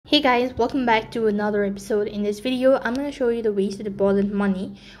Hey guys, welcome back to another episode. In this video, I'm going to show you the ways to deposit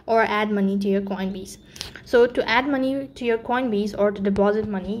money or add money to your Coinbase. So to add money to your Coinbase or to deposit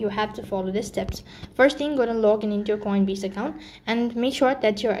money, you have to follow the steps. First thing, go to log in into your Coinbase account and make sure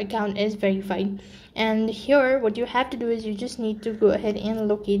that your account is verified. And here, what you have to do is you just need to go ahead and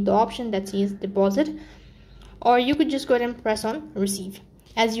locate the option that says deposit, or you could just go ahead and press on receive.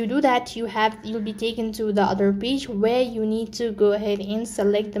 As you do that, you'll be taken to the other page where you need to go ahead and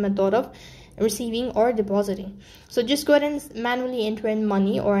select the method of receiving or depositing. So just go ahead and manually enter in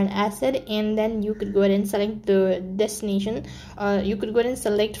money or an asset, and then you could go ahead and select the destination. You could go ahead and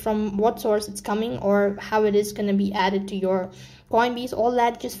select from what source it's coming or how it is going to be added to your Coinbase. All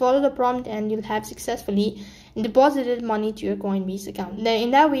that, just follow the prompt and you'll have successfully deposited money to your Coinbase account. Then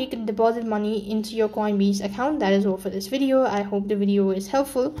in that way, you can deposit money into your Coinbase account. That is all for this video. I hope the video is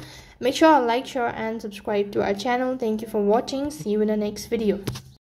helpful. Make sure to like, share and subscribe to our channel. Thank you for watching. See you in the next video.